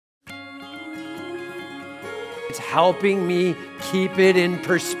It's helping me keep it in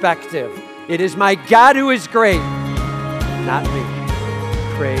perspective. It is my God who is great, not me.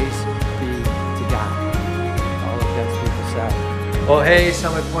 Praise be to God. All of God's people said. Well, hey,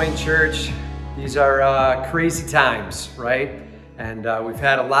 Summit Point Church. These are crazy times, right? And we've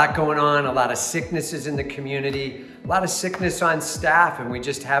had a lot going on, a lot of sicknesses in the community, a lot of sickness on staff, and we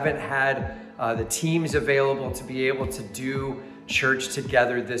just haven't had the teams available to be able to do church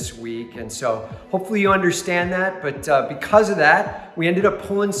together this week. And so hopefully you understand that, but because of that, we ended up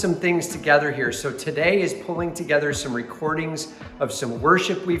pulling some things together here. So today is pulling together some recordings of some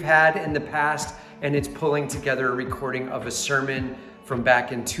worship we've had in the past, and it's pulling together a recording of a sermon from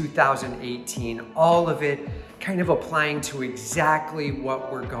back in 2018, all of it kind of applying to exactly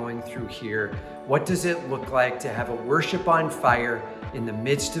what we're going through here. What does it look like to have a worship on fire in the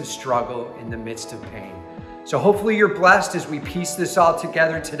midst of struggle, in the midst of pain? So hopefully you're blessed as we piece this all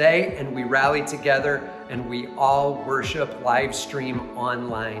together today and we rally together and we all worship live stream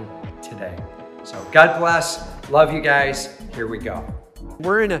online today. So God bless. Love you guys. Here we go.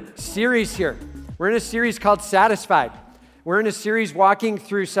 We're in a series here. We're in a series called Satisfied. We're in a series walking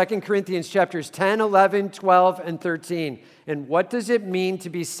through 2 Corinthians chapters 10, 11, 12, and 13. And what does it mean to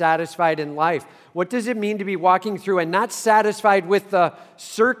be satisfied in life? What does it mean to be walking through and not satisfied with the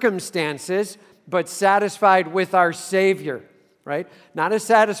circumstances, but satisfied with our Savior, right? Not as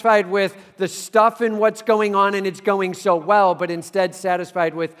satisfied with the stuff and what's going on and it's going so well, but instead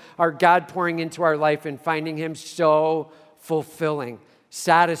satisfied with our God pouring into our life and finding Him so fulfilling.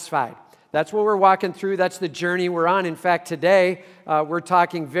 Satisfied. That's what we're walking through. That's the journey we're on. In fact, today, we're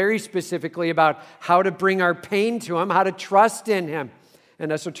talking very specifically about how to bring our pain to Him, how to trust in Him.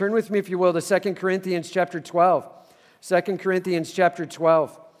 And so turn with me, if you will, to 2 Corinthians chapter 12. 2 Corinthians chapter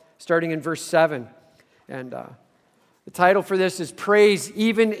 12, starting in verse 7. And the title for this is Praise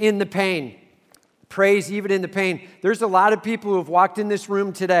Even in the Pain. Praise even in the pain. There's a lot of people who have walked in this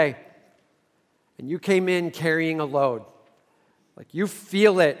room today, and you came in carrying a load. Like you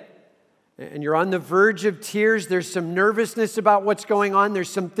feel it. And you're on the verge of tears. There's some nervousness about what's going on. There's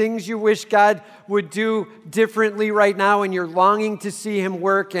some things you wish God would do differently right now, and you're longing to see Him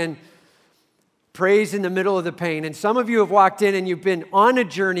work and praise in the middle of the pain. And some of you have walked in and you've been on a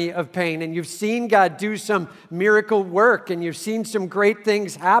journey of pain, and you've seen God do some miracle work, and you've seen some great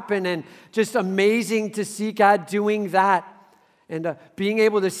things happen, and just amazing to see God doing that. And being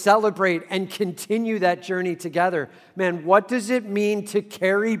able to celebrate and continue that journey together. Man, what does it mean to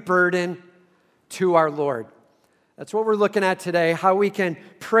carry burden to our Lord? That's what we're looking at today, how we can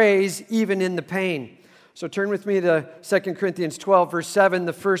praise even in the pain. So turn with me to 2 Corinthians 12, verse 7.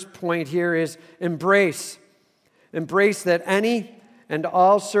 The first point here is embrace. Embrace that any and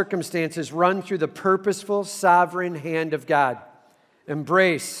all circumstances run through the purposeful, sovereign hand of God.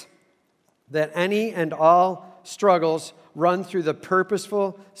 Embrace that any and all struggles run through the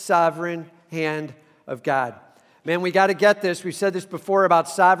purposeful, sovereign hand of God. Man, we got to get this. We've said this before about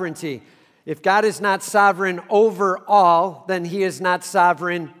sovereignty. If God is not sovereign over all, then He is not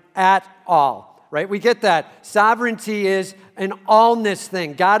sovereign at all, right? We get that. Sovereignty is an allness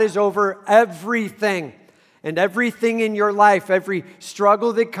thing. God is over everything. And everything in your life, every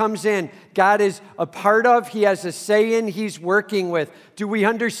struggle that comes in, God is a part of, He has a say in, He's working with. Do we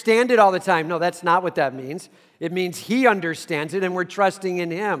understand it all the time? No, that's not what that means. It means He understands it and we're trusting in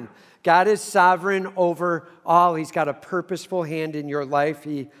Him. God is sovereign over all. He's got a purposeful hand in your life.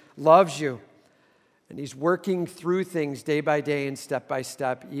 He loves you. And He's working through things day by day and step by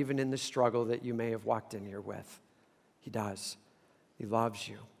step, even in the struggle that you may have walked in here with. He does. He loves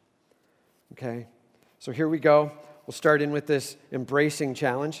you. Okay? So here we go. We'll start in with this embracing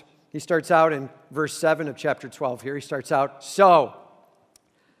challenge. He starts out in verse 7 of chapter 12 here. He starts out, so.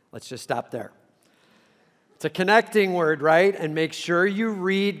 Let's just stop there. It's a connecting word, right? And make sure you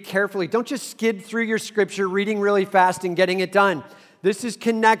read carefully. Don't just skid through your scripture, reading really fast and getting it done. This is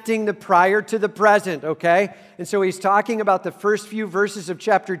connecting the prior to the present, okay? And so he's talking about the first few verses of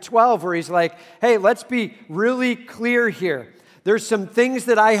chapter 12 where he's like, hey, let's be really clear here. There's some things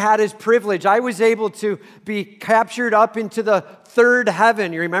that I had as privilege. I was able to be captured up into the third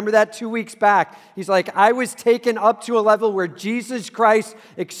heaven. You remember that 2 weeks back? He's like, I was taken up to a level where Jesus Christ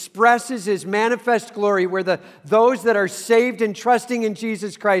expresses His manifest glory, where those that are saved and trusting in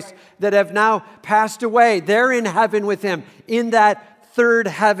Jesus Christ that have now passed away, they're in heaven with Him in that third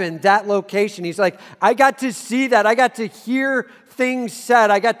heaven, that location. He's like, I got to see that. I got to hear things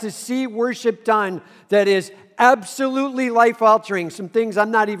said. I got to see worship done that is absolutely life-altering, some things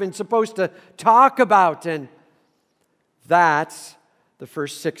I'm not even supposed to talk about. And that's the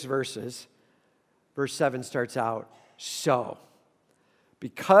first 6 verses. Verse 7 starts out, so,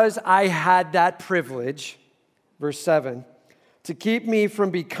 because I had that privilege, verse 7, to keep me from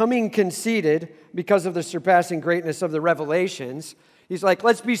becoming conceited because of the surpassing greatness of the revelations. He's like,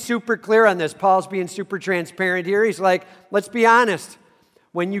 let's be super clear on this. Paul's being super transparent here. He's like, let's be honest.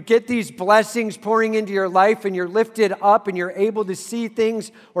 When you get these blessings pouring into your life and you're lifted up and you're able to see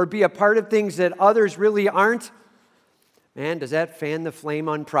things or be a part of things that others really aren't, man, does that fan the flame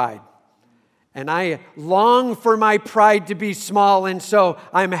on pride? And I long for my pride to be small, and so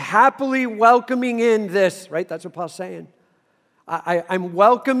I'm happily welcoming in this, right? That's what Paul's saying. I'm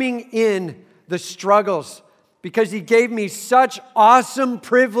welcoming in the struggles because he gave me such awesome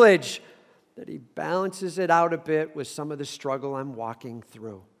privilege that he balances it out a bit with some of the struggle I'm walking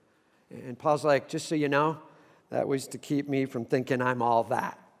through. And Paul's like, just so you know, that was to keep me from thinking I'm all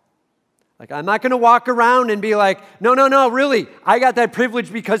that. Like, I'm not going to walk around and be like, no, really, I got that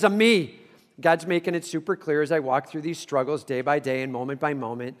privilege because of me. God's making it super clear as I walk through these struggles day by day and moment by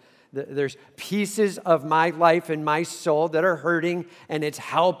moment. There's pieces of my life and my soul that are hurting, and it's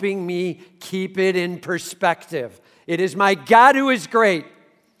helping me keep it in perspective. It is my God who is great,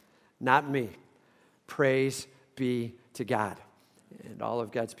 not me. Praise be to God. And all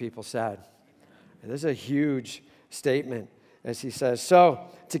of God's people said. And this is a huge statement as he says, so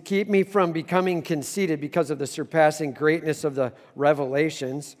to keep me from becoming conceited because of the surpassing greatness of the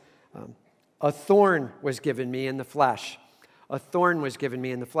revelations, a thorn was given me in the flesh. A thorn was given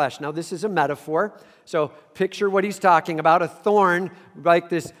me in the flesh. Now, this is a metaphor. So picture what he's talking about. A thorn, like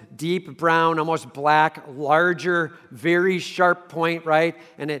this deep brown, almost black, larger, very sharp point, right?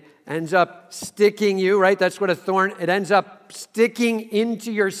 And it ends up sticking you, right? That's what a thorn, it ends up sticking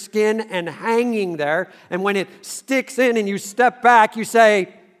into your skin and hanging there. And when it sticks in and you step back, you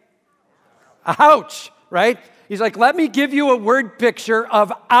say, ouch, right? He's like, let me give you a word picture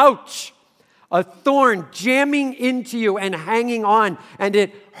of ouch. A thorn jamming into you and hanging on, and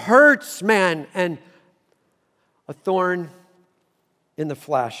it hurts, man. And a thorn in the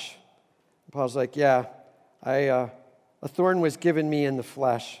flesh. Paul's like, yeah, a thorn was given me in the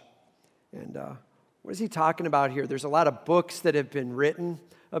flesh. And what is he talking about here? There's a lot of books that have been written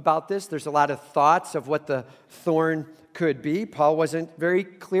about this. There's a lot of thoughts of what the thorn could be. Paul wasn't very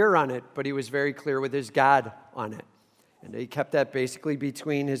clear on it, but he was very clear with his God on it. And he kept that basically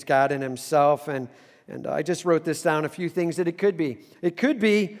between his God and himself. And I just wrote this down, a few things that it could be. It could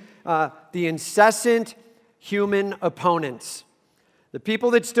be the incessant human opponents. The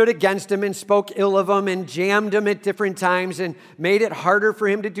people that stood against him and spoke ill of him and jammed him at different times and made it harder for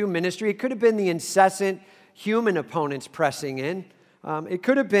him to do ministry. It could have been the incessant human opponents pressing in. It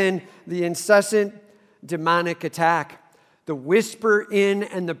could have been the incessant demonic attack. The whisper in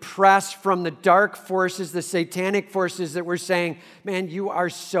and the press from the dark forces, the satanic forces that were saying, man, you are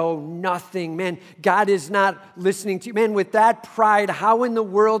so nothing. Man, God is not listening to you. Man, with that pride, how in the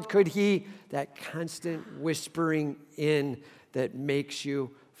world could he? That constant whispering in that makes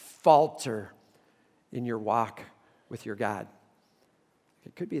you falter in your walk with your God.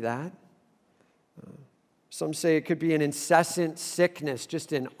 It could be that. Some say it could be an incessant sickness,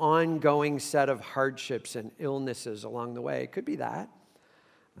 just an ongoing set of hardships and illnesses along the way. It could be that.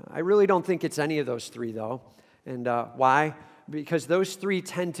 I really don't think it's any of those three, though. And why? Because those three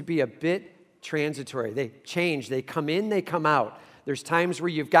tend to be a bit transitory. They change. They come in, they come out. There's times where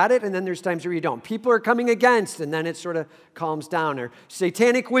you've got it, and then there's times where you don't. People are coming against, and then it sort of calms down. Or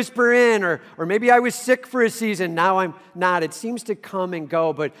satanic whisper in, or maybe I was sick for a season, now I'm not. It seems to come and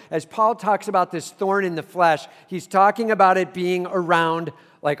go. But as Paul talks about this thorn in the flesh, he's talking about it being around,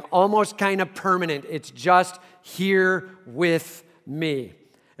 like almost kind of permanent. It's just here with me.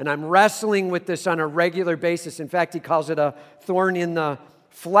 And I'm wrestling with this on a regular basis. In fact, he calls it a thorn in the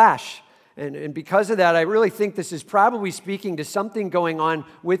flesh. And because of that, I really think this is probably speaking to something going on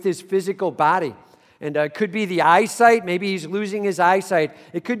with his physical body. And it could be the eyesight. Maybe he's losing his eyesight.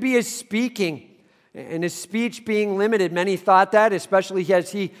 It could be his speaking and his speech being limited. Many thought that, especially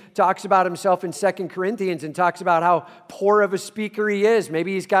as he talks about himself in 2 Corinthians and talks about how poor of a speaker he is.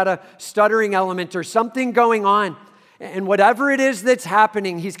 Maybe he's got a stuttering element or something going on. And whatever it is that's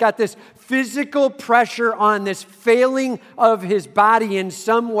happening, he's got this physical pressure on, this failing of his body in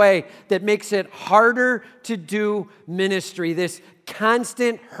some way that makes it harder to do ministry, this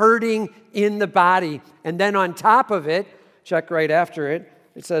constant hurting in the body. And then on top of it, check right after it,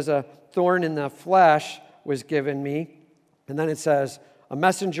 it says a thorn in the flesh was given me. And then it says a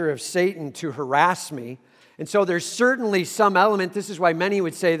messenger of Satan to harass me. And so there's certainly some element, this is why many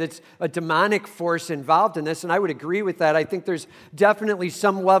would say that's a demonic force involved in this, and I would agree with that. I think there's definitely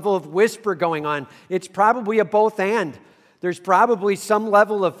some level of whisper going on. It's probably a both and. There's probably some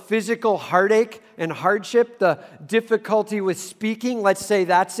level of physical heartache and hardship, the difficulty with speaking, let's say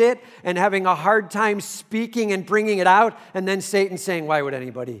that's it, and having a hard time speaking and bringing it out, and then Satan saying, why would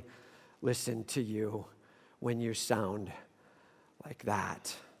anybody listen to you when you sound like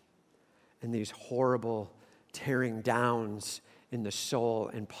that? And these horrible tearing downs in the soul,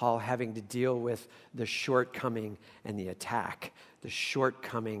 and Paul having to deal with the shortcoming and the attack, the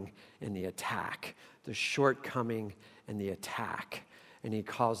shortcoming and the attack, the shortcoming and the attack. And he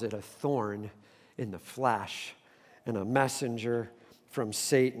calls it a thorn in the flesh and a messenger from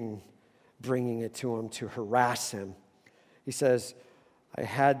Satan bringing it to him to harass him. He says, I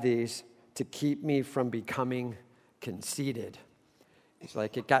had these to keep me from becoming conceited. He's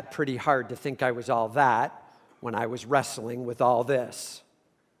like, it got pretty hard to think I was all that when I was wrestling with all this,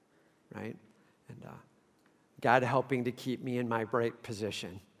 right? And God helping to keep me in my right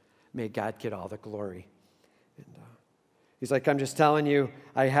position. May God get all the glory. And he's like, I'm just telling you,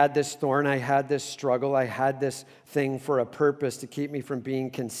 I had this thorn, I had this struggle, I had this thing for a purpose to keep me from being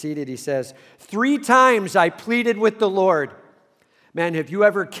conceited. He says, 3 times I pleaded with the Lord. Man, have you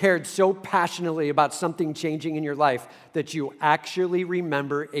ever cared so passionately about something changing in your life that you actually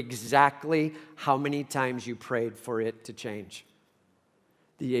remember exactly how many times you prayed for it to change?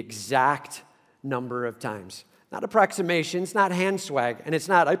 The exact number of times. Not approximations, not hand swag, and it's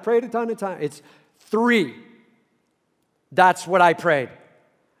not, I prayed a ton of times. It's 3. That's what I prayed,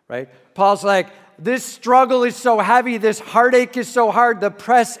 right? Paul's like, this struggle is so heavy, this heartache is so hard, the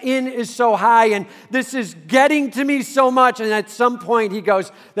press in is so high, and this is getting to me so much. And at some point he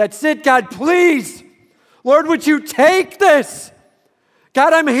goes, that's it, God, please. Lord, would you take this?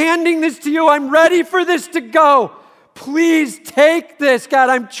 God, I'm handing this to you. I'm ready for this to go. Please take this. God,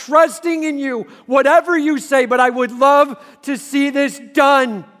 I'm trusting in you, whatever you say, but I would love to see this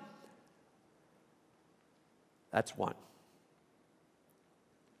done. That's 1.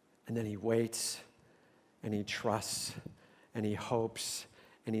 And then he waits, and he trusts, and he hopes,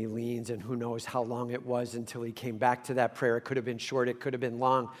 and he leans, and who knows how long it was until he came back to that prayer. It could have been short, it could have been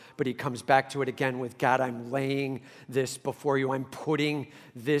long, but he comes back to it again with, God, I'm laying this before you. I'm putting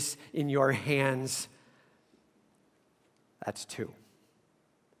this in your hands. That's 2.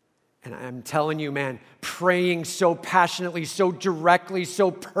 And I'm telling you, man, praying so passionately, so directly,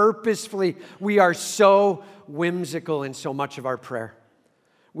 so purposefully, we are so whimsical in so much of our prayer.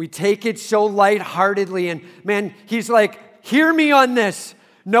 We take it so lightheartedly, and man, he's like, hear me on this.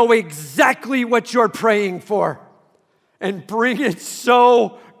 Know exactly what you're praying for, and bring it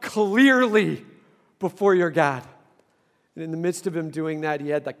so clearly before your God. And in the midst of him doing that, he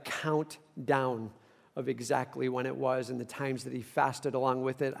had the countdown of exactly when it was and the times that he fasted along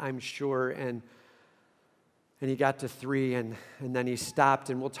with it, I'm sure. And he got to 3, and then he stopped,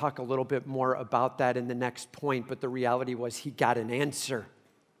 and we'll talk a little bit more about that in the next point. But the reality was he got an answer.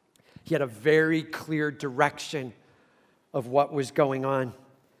 He had a very clear direction of what was going on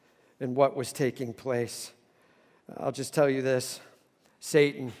and what was taking place. I'll just tell you this.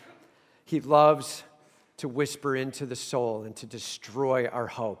 Satan, he loves to whisper into the soul and to destroy our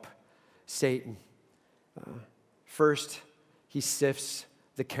hope. Satan, first, he sifts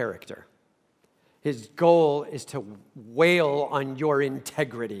the character. His goal is to wail on your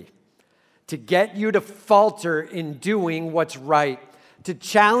integrity, to get you to falter in doing what's right, to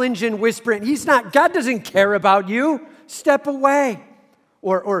challenge and whisper. And God doesn't care about you. Step away.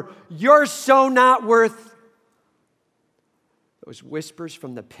 Or you're so not worth. Those whispers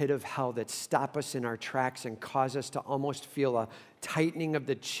from the pit of hell that stop us in our tracks and cause us to almost feel a tightening of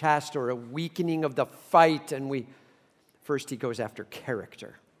the chest or a weakening of the fight. And first he goes after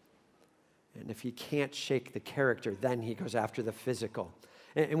character. And if he can't shake the character, then he goes after the physical.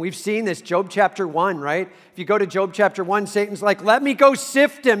 And we've seen this, Job chapter 1, right? If you go to Job chapter 1, Satan's like, let me go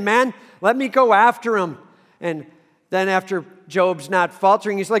sift him, man. Let me go after him. And then after Job's not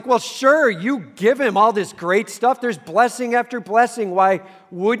faltering, he's like, well, sure, you give him all this great stuff. There's blessing after blessing. Why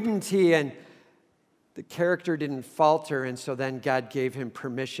wouldn't he? And the character didn't falter, and so then God gave him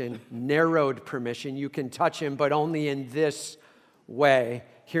permission, narrowed permission. You can touch him, but only in this way.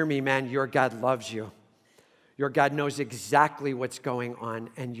 Hear me, man, your God loves you. Your God knows exactly what's going on,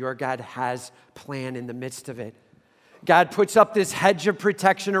 and your God has plan in the midst of it. God puts up this hedge of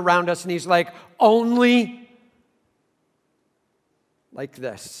protection around us, and he's like, only like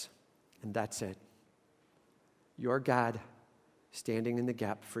this, and that's it. Your God standing in the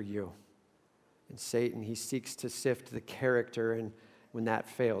gap for you. And Satan, he seeks to sift the character, and when that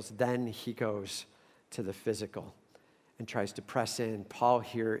fails, then he goes to the physical and tries to press in. Paul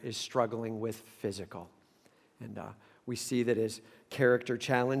here is struggling with physical. And we see that his character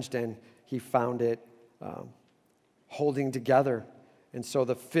challenged, and he found it holding together. And so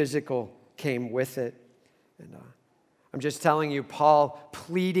the physical came with it. And I'm just telling you, Paul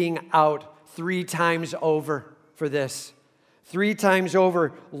pleading out 3 times over for this. 3 times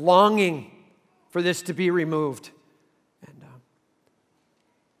over, longing for this to be removed. And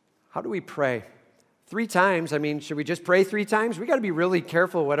how do we pray? 3 times, I mean, should we just pray 3 times? We got to be really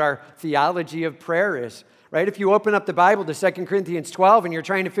careful what our theology of prayer is, right? If you open up the Bible to 2 Corinthians 12 and you're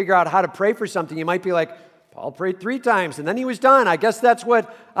trying to figure out how to pray for something, you might be like, Paul prayed 3 times and then he was done. I guess that's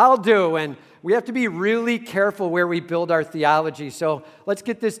what I'll do. And we have to be really careful where we build our theology. So let's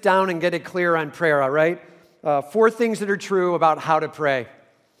get this down and get it clear on prayer, all right? 4 things that are true about how to pray.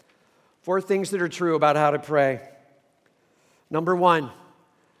 4 things that are true about how to pray. Number 1,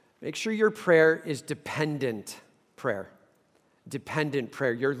 make sure your prayer is dependent prayer. Dependent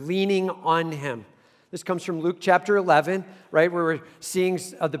prayer. You're leaning on Him. This comes from Luke chapter 11, right, where we're seeing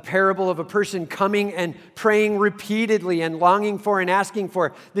the parable of a person coming and praying repeatedly and longing for and asking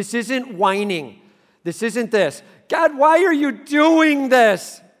for. This isn't whining. This isn't this. God, why are you doing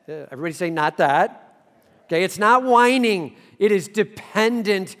this? Everybody say, not that. Okay, it's not whining. It is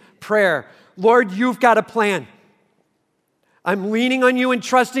dependent prayer. Lord, you've got a plan. I'm leaning on you and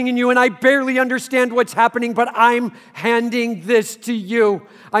trusting in you, and I barely understand what's happening, but I'm handing this to you.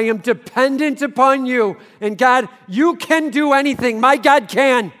 I am dependent upon you. And God, you can do anything. My God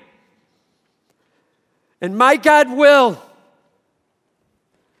can. And my God will.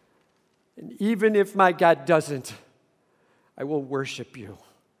 And even if my God doesn't, I will worship you.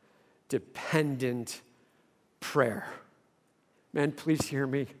 Dependent prayer. Man, please hear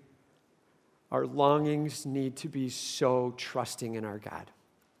me. Our longings need to be so trusting in our God.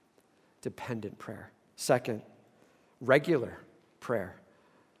 Dependent prayer. Second, regular prayer.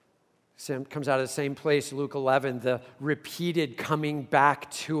 Comes out of the same place, Luke 11, the repeated coming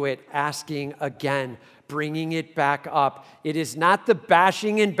back to it, asking again, bringing it back up. It is not the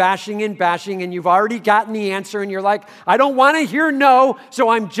bashing and bashing and bashing, and you've already gotten the answer, and you're like, I don't want to hear no, so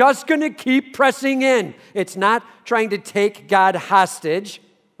I'm just going to keep pressing in. It's not trying to take God hostage,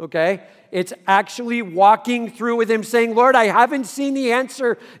 okay? It's actually walking through with Him saying, Lord, I haven't seen the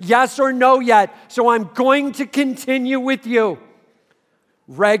answer, yes or no yet, so I'm going to continue with you.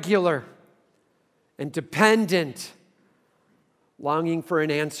 Regular and dependent, longing for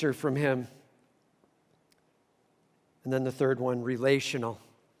an answer from Him. And then the third one, relational.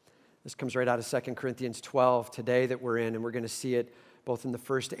 This comes right out of 2 Corinthians 12 today that we're in, and we're going to see it both in the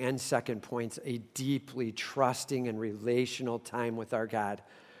first and second points, a deeply trusting and relational time with our God.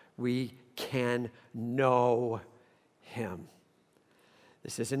 We can know Him.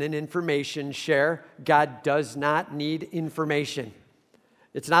 This isn't an information share. God does not need information.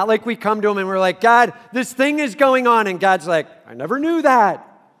 It's not like we come to Him and we're like, God, this thing is going on. And God's like, I never knew that.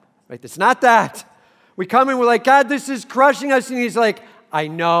 Right? It's not that. We come and we're like, God, this is crushing us. And He's like, I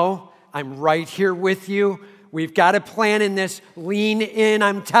know. I'm right here with you. We've got a plan in this. Lean in.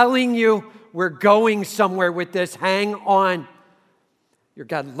 I'm telling you, we're going somewhere with this. Hang on. Your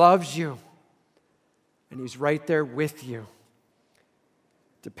God loves you. And He's right there with you.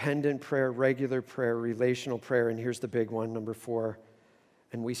 Dependent prayer, regular prayer, relational prayer. And here's the big one, number 4.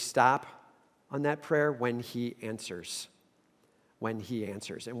 And we stop on that prayer when He answers. When He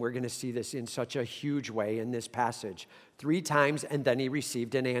answers. And we're going to see this in such a huge way in this passage. 3 times, and then He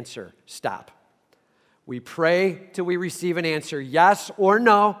received an answer. Stop. We pray till we receive an answer, yes or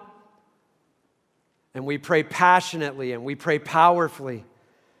no. And we pray passionately and we pray powerfully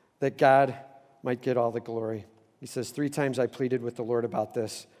that God might get all the glory. He says, 3 times I pleaded with the Lord about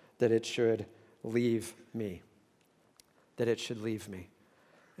this, that it should leave me. That it should leave me.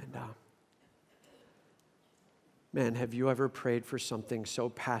 And man, have you ever prayed for something so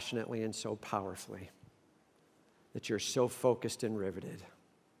passionately and so powerfully that you're so focused and riveted,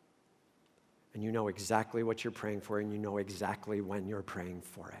 and you know exactly what you're praying for, and you know exactly when you're praying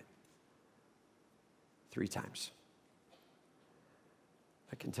for it? 3 times.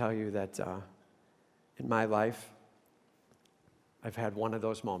 I can tell you that in my life, I've had one of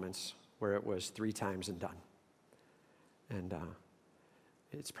those moments where it was 3 times and done. And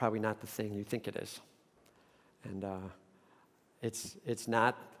it's probably not the thing you think it is. And it's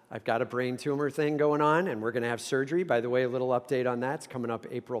not. I've got a brain tumor thing going on, and we're going to have surgery. By the way, a little update on that. It's coming up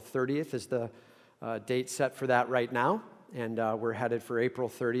April 30th is the date set for that right now. And we're headed for April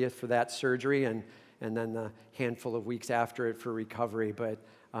 30th for that surgery, and then the handful of weeks after it for recovery. But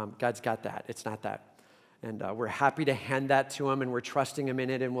God's got that. It's not that. And we're happy to hand that to Him, and we're trusting Him in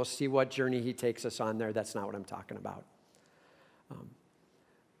it, and we'll see what journey He takes us on there. That's not what I'm talking about.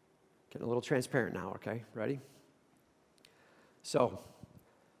 Getting a little transparent now, okay? Ready? So,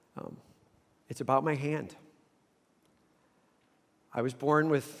 it's about my hand. I was born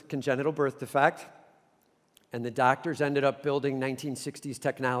with congenital birth defect, and the doctors ended up building 1960s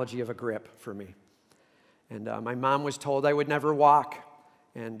technology of a grip for me. And my mom was told I would never walk,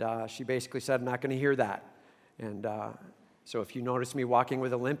 and she basically said, I'm not going to hear that. And so if you notice me walking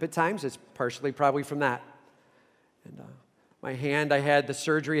with a limp at times, it's partially probably from that. And my hand, I had the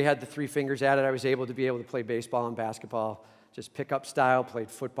surgery, had the 3 fingers added. I was able to play baseball and basketball, just pick-up style,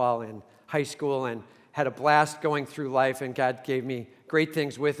 played football in high school, and had a blast going through life, and God gave me great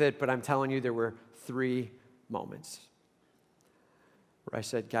things with it, but I'm telling you, there were 3 moments where I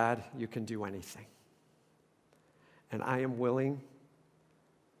said, God, you can do anything. And I am willing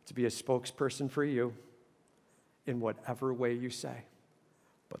to be a spokesperson for you in whatever way you say.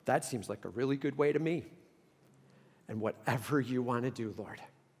 But that seems like a really good way to me. And whatever you want to do, Lord,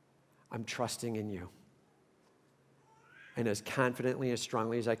 I'm trusting in you. And as confidently, as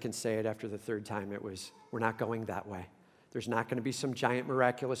strongly as I can say it after the 3rd time, it was, we're not going that way. There's not going to be some giant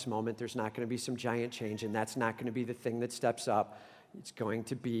miraculous moment. There's not going to be some giant change, and that's not going to be the thing that steps up. It's going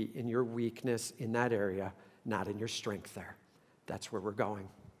to be in your weakness in that area, not in your strength there. That's where we're going.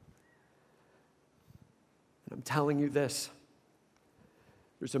 And I'm telling you this.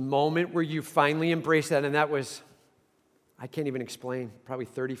 There's a moment where you finally embrace that, and that was, I can't even explain, probably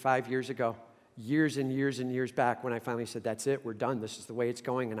 35 years ago. Years and years and years back when I finally said, that's it, we're done. This is the way it's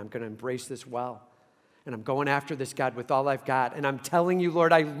going, and I'm going to embrace this well. And I'm going after this, God, with all I've got. And I'm telling you,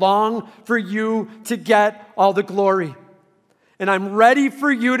 Lord, I long for you to get all the glory. And I'm ready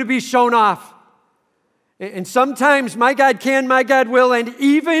for you to be shown off. And sometimes my God can, my God will, and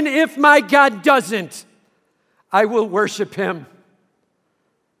even if my God doesn't, I will worship him.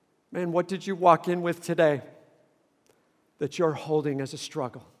 Man, what did you walk in with today that you're holding as a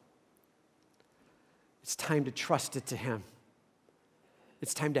struggle? It's time to trust it to him.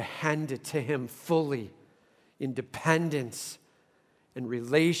 It's time to hand it to him fully in dependence and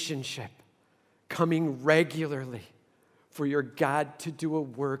relationship, coming regularly for your God to do a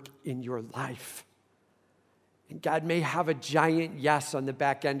work in your life. And God may have a giant yes on the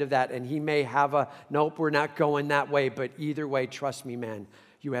back end of that, and he may have a, nope, we're not going that way, but either way, trust me, man,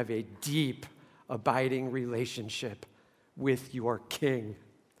 you have a deep, abiding relationship with your King.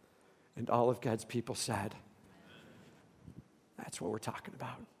 And all of God's people said, that's what we're talking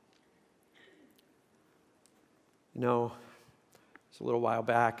about. You know, it's a little while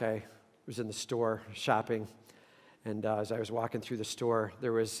back, I was in the store shopping, and as I was walking through the store,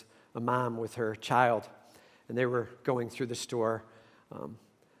 there was a mom with her child, and they were going through the store.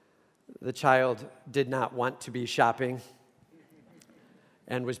 The child did not want to be shopping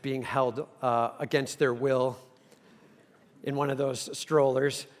and was being held against their will in one of those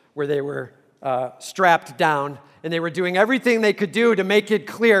strollers where they were strapped down, and they were doing everything they could do to make it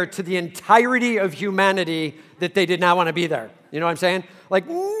clear to the entirety of humanity that they did not want to be there. You know what I'm saying? Like,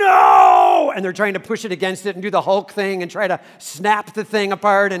 no! And they're trying to push it against it and do the Hulk thing and try to snap the thing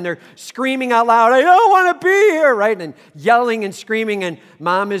apart, and they're screaming out loud, I don't want to be here, right? And yelling and screaming, and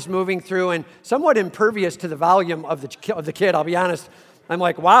mom is moving through and somewhat impervious to the volume of the kid, I'll be honest. I'm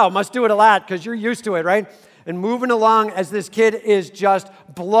like, wow, must do it a lot because you're used to it, right? And moving along as this kid is just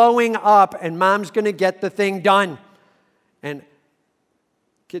blowing up, and mom's going to get the thing done. And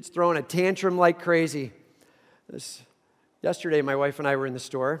kid's throwing a tantrum like crazy. Yesterday, my wife and I were in the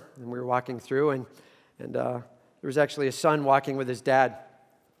store, and we were walking through, and there was actually a son walking with his dad.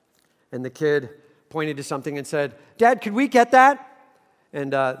 And the kid pointed to something and said, Dad, could we get that?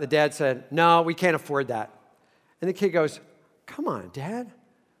 And the dad said, no, we can't afford that. And the kid goes, come on, Dad,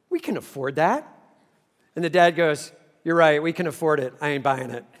 we can afford that. And the dad goes, you're right, we can afford it. I ain't buying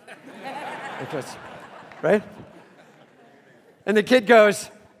it. Goes, right? And the kid goes,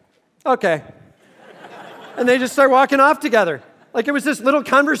 okay. And they just start walking off together. Like it was this little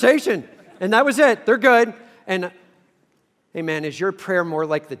conversation. And that was it. They're good. And, hey man, is your prayer more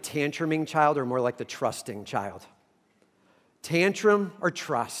like the tantruming child or more like the trusting child? Tantrum or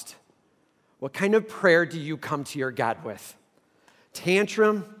trust? What kind of prayer do you come to your God with?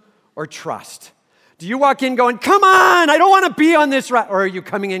 Tantrum or trust? Do you walk in going, come on, I don't want to be on this ride? Or are you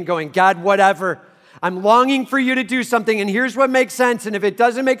coming in going, God, whatever. I'm longing for you to do something, and here's what makes sense. And if it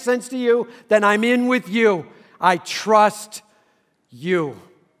doesn't make sense to you, then I'm in with you. I trust you.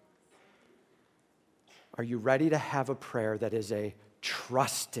 Are you ready to have a prayer that is a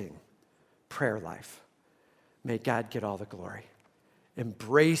trusting prayer life? May God get all the glory.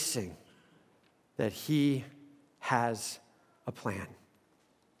 Embracing that he has a plan.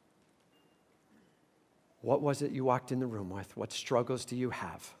 What was it you walked in the room with? What struggles do you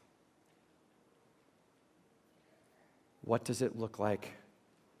have? What does it look like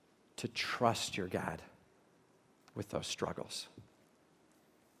to trust your God with those struggles?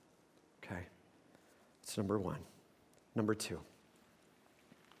 Okay. That's number one. Number two.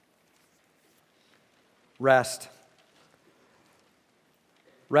 Rest.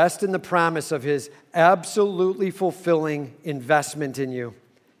 Rest in the promise of his absolutely fulfilling investment in you,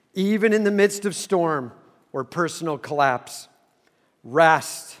 even in the midst of storm or personal collapse.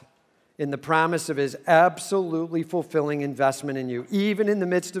 Rest in the promise of his absolutely fulfilling investment in you, even in the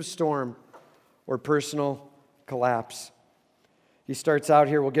midst of storm or personal collapse. He starts out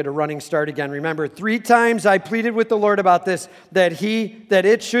here, we'll get a running start again. Remember, 3 times I pleaded with the Lord about this, that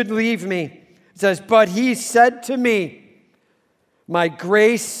it should leave me. It says, but he said to me, my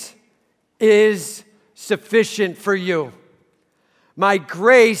grace is sufficient for you. My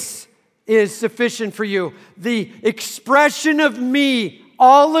grace is sufficient for you. The expression of me,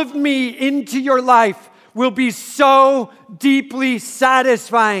 all of me into your life will be so deeply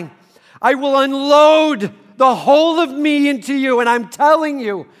satisfying. I will unload the whole of me into you, and I'm telling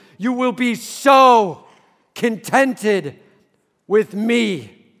you, you will be so contented with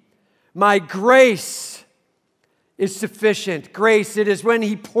me. My grace is sufficient. Grace, it is when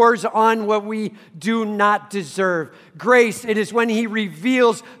he pours on what we do not deserve. Grace, it is when he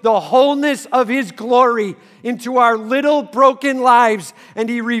reveals the wholeness of his glory into our little broken lives, and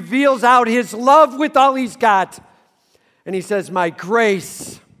he reveals out his love with all he's got. And he says, my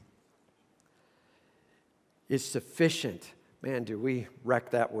grace is sufficient. Man, do we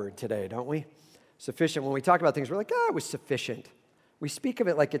wreck that word today, don't we? Sufficient. When we talk about things, we're like, it was sufficient. We speak of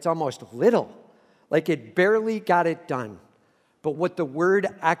it like it's almost little, like it barely got it done. But what the word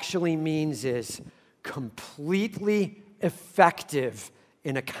actually means is completely effective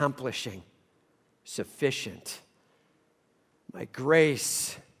in accomplishing. Sufficient. My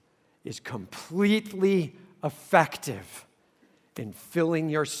grace is completely effective in filling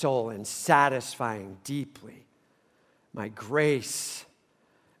your soul and satisfying deeply. My grace,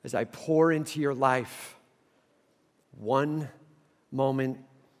 as I pour into your life, one moment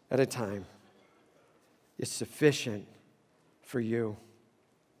at a time, is sufficient for you.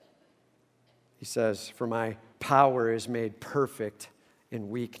 He says, for my power is made perfect in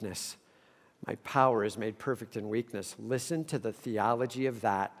weakness. My power is made perfect in weakness. Listen to the theology of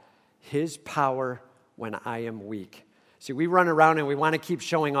that. His power when I am weak. See, we run around and we want to keep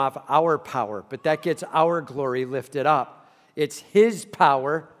showing off our power, but that gets our glory lifted up. It's his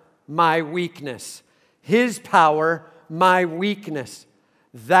power, my weakness. His power, my weakness.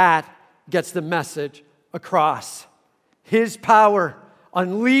 That gets the message across. His power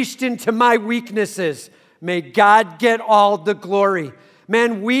unleashed into my weaknesses. May God get all the glory.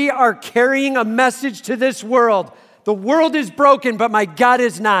 Man, we are carrying a message to this world. The world is broken, but my God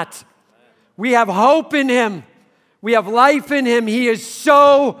is not. We have hope in him. We have life in him. He is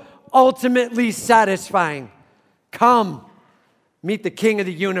so ultimately satisfying. Come, meet the King of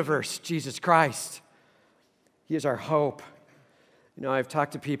the universe, Jesus Christ. He is our hope. You know, I've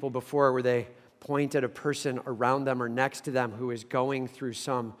talked to people before where they point at a person around them or next to them who is going through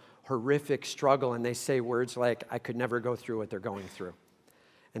some horrific struggle, and they say words like, I could never go through what they're going through.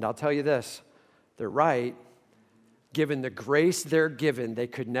 And I'll tell you this, they're right. Given the grace they're given, they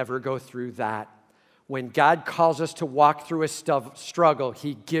could never go through that. When God calls us to walk through a struggle,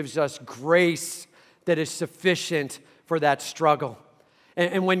 he gives us grace that is sufficient for that struggle.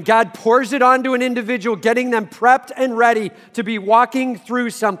 And when God pours it onto an individual, getting them prepped and ready to be walking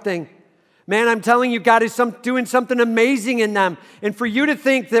through something, man, I'm telling you, God is doing something amazing in them. And for you to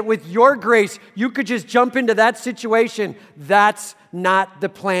think that with your grace, you could just jump into that situation, that's not the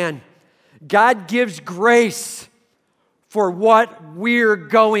plan. God gives grace for what we're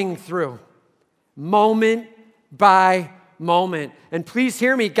going through, moment by moment. And please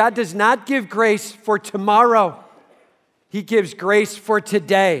hear me, God does not give grace for tomorrow. He gives grace for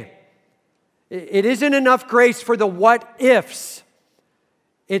today. It isn't enough grace for the what ifs.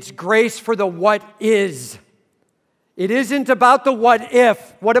 It's grace for the what is. It isn't about the what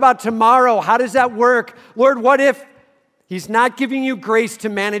if. What about tomorrow? How does that work? Lord, what if? He's not giving you grace to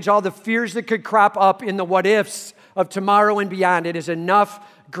manage all the fears that could crop up in the what ifs of tomorrow and beyond. It is enough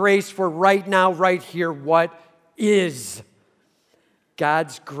grace for right now, right here, what is.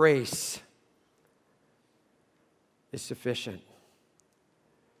 God's grace is sufficient.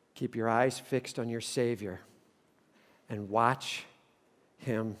 Keep your eyes fixed on your Savior and watch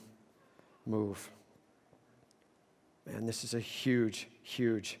him move. Man, this is a huge,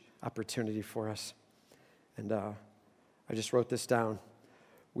 huge opportunity for us. And I just wrote this down.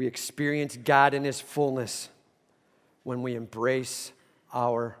 We experience God in his fullness when we embrace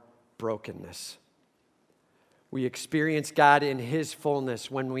our brokenness. We experience God in his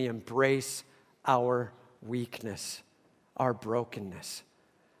fullness when we embrace our weakness, our brokenness.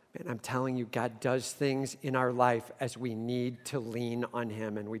 And I'm telling you, God does things in our life as we need to lean on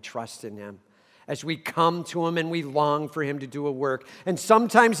him and we trust in him. As we come to him and we long for him to do a work. And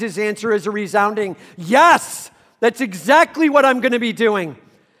sometimes his answer is a resounding, yes, that's exactly what I'm going to be doing.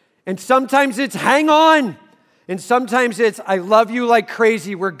 And sometimes it's, hang on. And sometimes it's, I love you like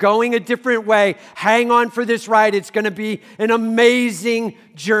crazy. We're going a different way. Hang on for this ride. It's going to be an amazing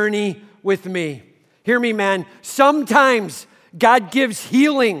journey with me. Hear me, man. Sometimes God gives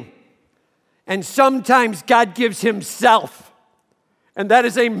healing. And sometimes God gives himself. And that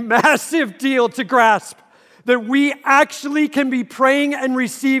is a massive deal to grasp, that we actually can be praying and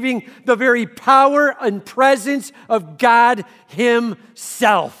receiving the very power and presence of God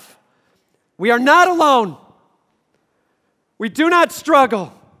himself. We are not alone. We do not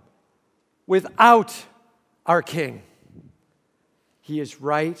struggle without our King. He is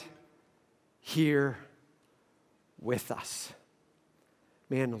right here with us.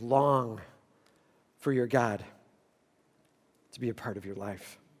 Man, long for your God to be a part of your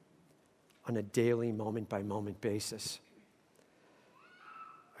life on a daily, moment-by-moment basis.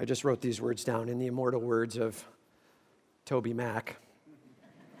 I just wrote these words down in the immortal words of Toby Mac.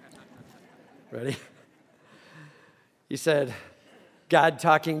 Ready? He said, God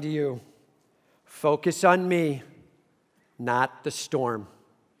talking to you, focus on me, not the storm.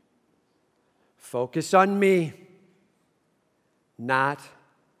 Focus on me, not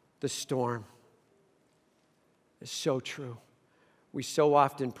the storm. It's so true. We so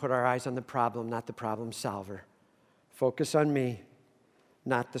often put our eyes on the problem, not the problem solver. Focus on me,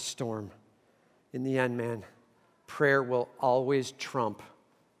 not the storm. In the end, man, prayer will always trump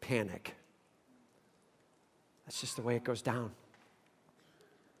panic. That's just the way it goes down.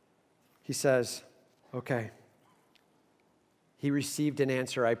 He says, okay. He received an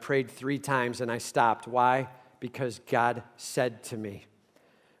answer. I prayed 3 times and I stopped. Why? Because God said to me,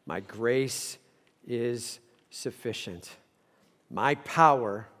 my grace is sufficient. My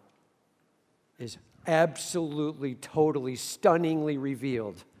power is absolutely, totally, stunningly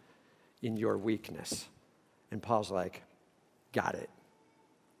revealed in your weakness. And Paul's like, got it.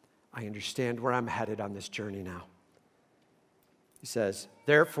 I understand where I'm headed on this journey now. He says,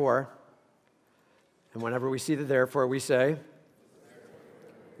 therefore, and whenever we see the therefore, we say,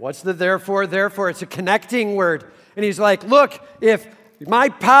 what's the therefore? Therefore, it's a connecting word. And he's like, look, if my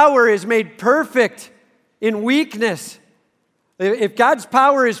power is made perfect in weakness, if God's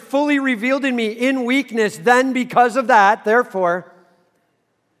power is fully revealed in me in weakness, then because of that, therefore,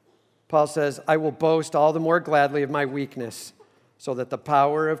 Paul says, I will boast all the more gladly of my weakness so that the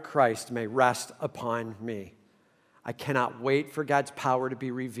power of Christ may rest upon me. I cannot wait for God's power to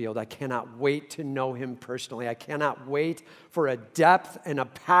be revealed. I cannot wait to know him personally. I cannot wait for a depth and a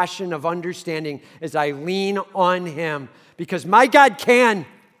passion of understanding as I lean on him, because my God can,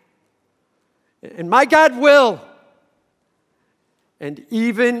 and my God will. And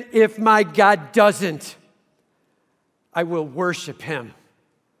even if my God doesn't, I will worship him.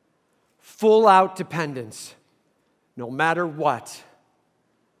 Full out dependence, no matter what.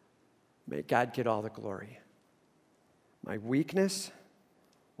 May God get all the glory. My weakness,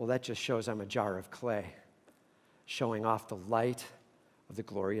 well, that just shows I'm a jar of clay, showing off the light of the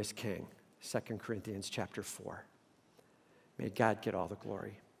glorious King. 2 Corinthians chapter 4. May God get all the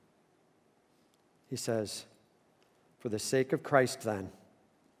glory. He says, for the sake of Christ, then,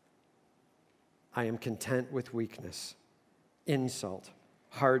 I am content with weakness, insult,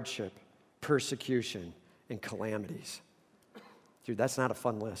 hardship, persecution, and calamities. Dude, that's not a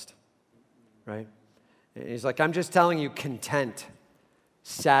fun list, right? And he's like, I'm just telling you, content,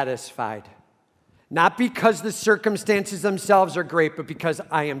 satisfied. Not because the circumstances themselves are great, but because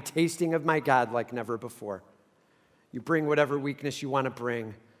I am tasting of my God like never before. You bring whatever weakness you want to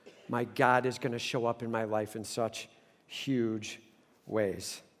bring. My God is going to show up in my life in such huge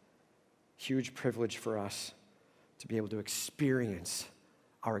ways. Huge privilege for us to be able to experience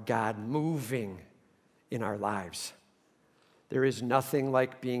our God moving in our lives. There is nothing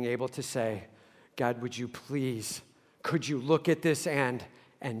like being able to say, God, would you please, could you look at this and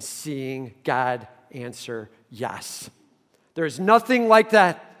seeing God answer yes. There's nothing like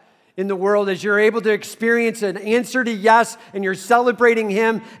that in the world as you're able to experience an answer to yes, and you're celebrating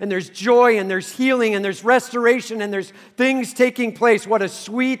him, and there's joy, and there's healing, and there's restoration, and there's things taking place. What a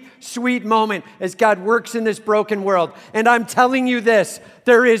sweet, sweet moment as God works in this broken world. And I'm telling you this,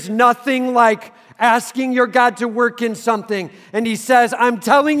 there is nothing like asking your God to work in something. And he says, I'm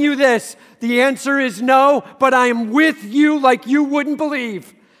telling you this, the answer is no, but I am with you like you wouldn't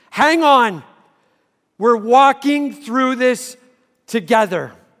believe. Hang on. We're walking through this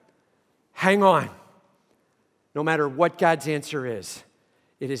together. Hang on. No matter what God's answer is,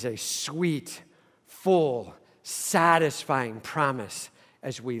 It is a sweet, full, satisfying promise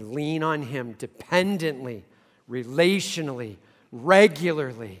as we lean on him dependently, relationally,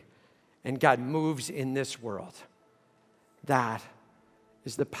 regularly, and God moves in this world. That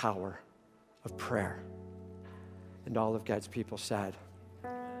is the power of prayer. And all of God's people said,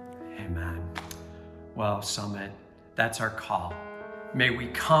 Amen. Well, Summit, that's our call. May we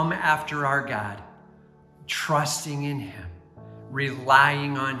come after our God, trusting in him,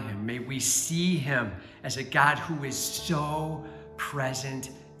 relying on him. May we see him as a God who is so present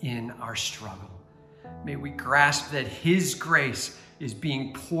in our struggle. May we grasp that his grace is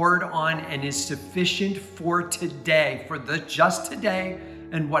being poured on and is sufficient for today, for the just today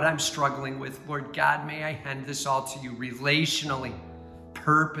and what I'm struggling with. Lord God, may I hand this all to you relationally,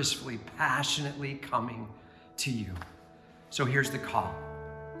 purposefully, passionately coming to you. So here's the call.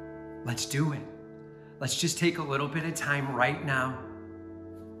 Let's do it. Let's just take a little bit of time right now,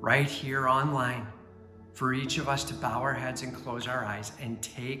 right here online, for each of us to bow our heads and close our eyes and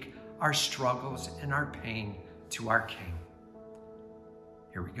take our struggles and our pain to our King.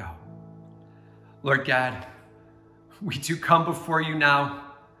 Here we go. Lord God, we do come before you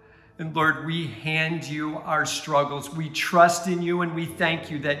now. And Lord, we hand you our struggles. We trust in you and we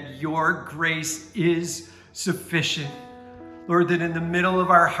thank you that your grace is sufficient. Lord, that in the middle of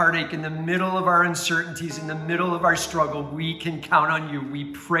our heartache, in the middle of our uncertainties, in the middle of our struggle, we can count on you. We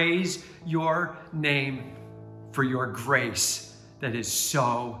praise your name for your grace that is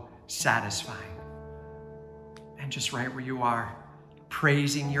so satisfying. And just right where you are,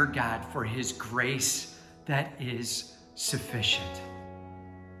 praising your God for his grace that is sufficient,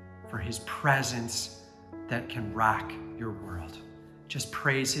 for his presence that can rock your world. Just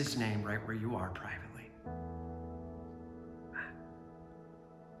praise his name right where you are privately.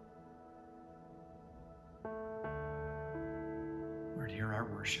 Lord, hear our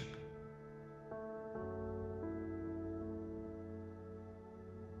worship.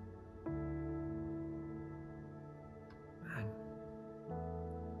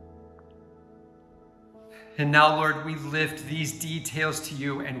 And now, Lord, we lift these details to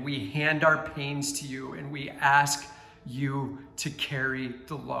you and we hand our pains to you and we ask you to carry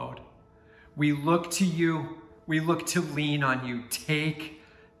the load. We look to you. We look to lean on you. Take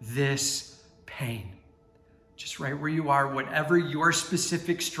this pain. Just right where you are, whatever your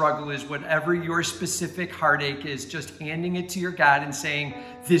specific struggle is, whatever your specific heartache is, just handing it to your God and saying,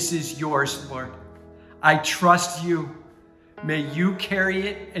 this is yours, Lord. I trust you. May you carry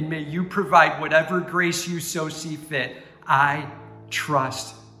it and may you provide whatever grace you so see fit. I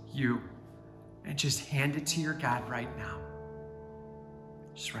trust you. And just hand it to your God right now.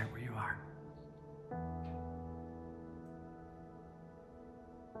 Just right where you are.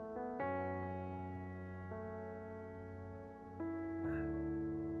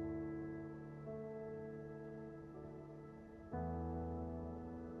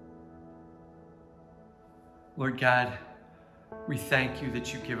 Lord God, we thank you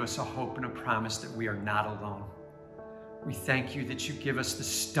that you give us a hope and a promise that we are not alone. We thank you that you give us the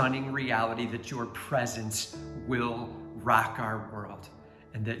stunning reality that your presence will rock our world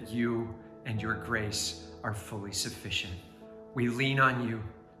and that you and your grace are fully sufficient. We lean on you,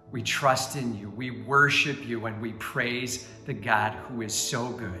 we trust in you, we worship you, and we praise the God who is so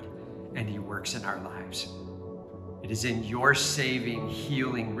good and he works in our lives. It is in your saving,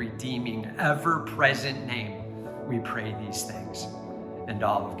 healing, redeeming, ever-present name we pray these things. And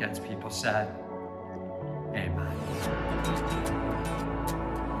all of God's people said, Amen.